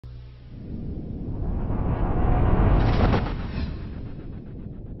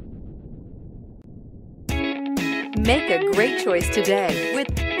Make a great choice today with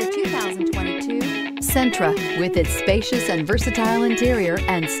the 2022 Sentra. With its spacious and versatile interior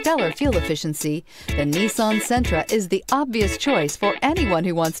and stellar fuel efficiency, the Nissan Sentra is the obvious choice for anyone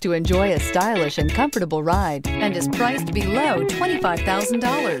who wants to enjoy a stylish and comfortable ride and is priced below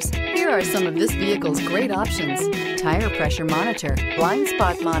 $25,000. Here are some of this vehicle's great options: tire pressure monitor, blind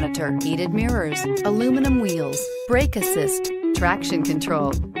spot monitor, heated mirrors, aluminum wheels, brake assist, traction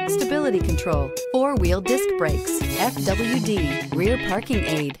control, stability control, four-wheel disc brakes, FWD, rear parking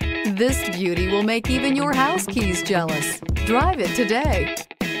aid. This beauty will make even your house keys jealous. Drive it today.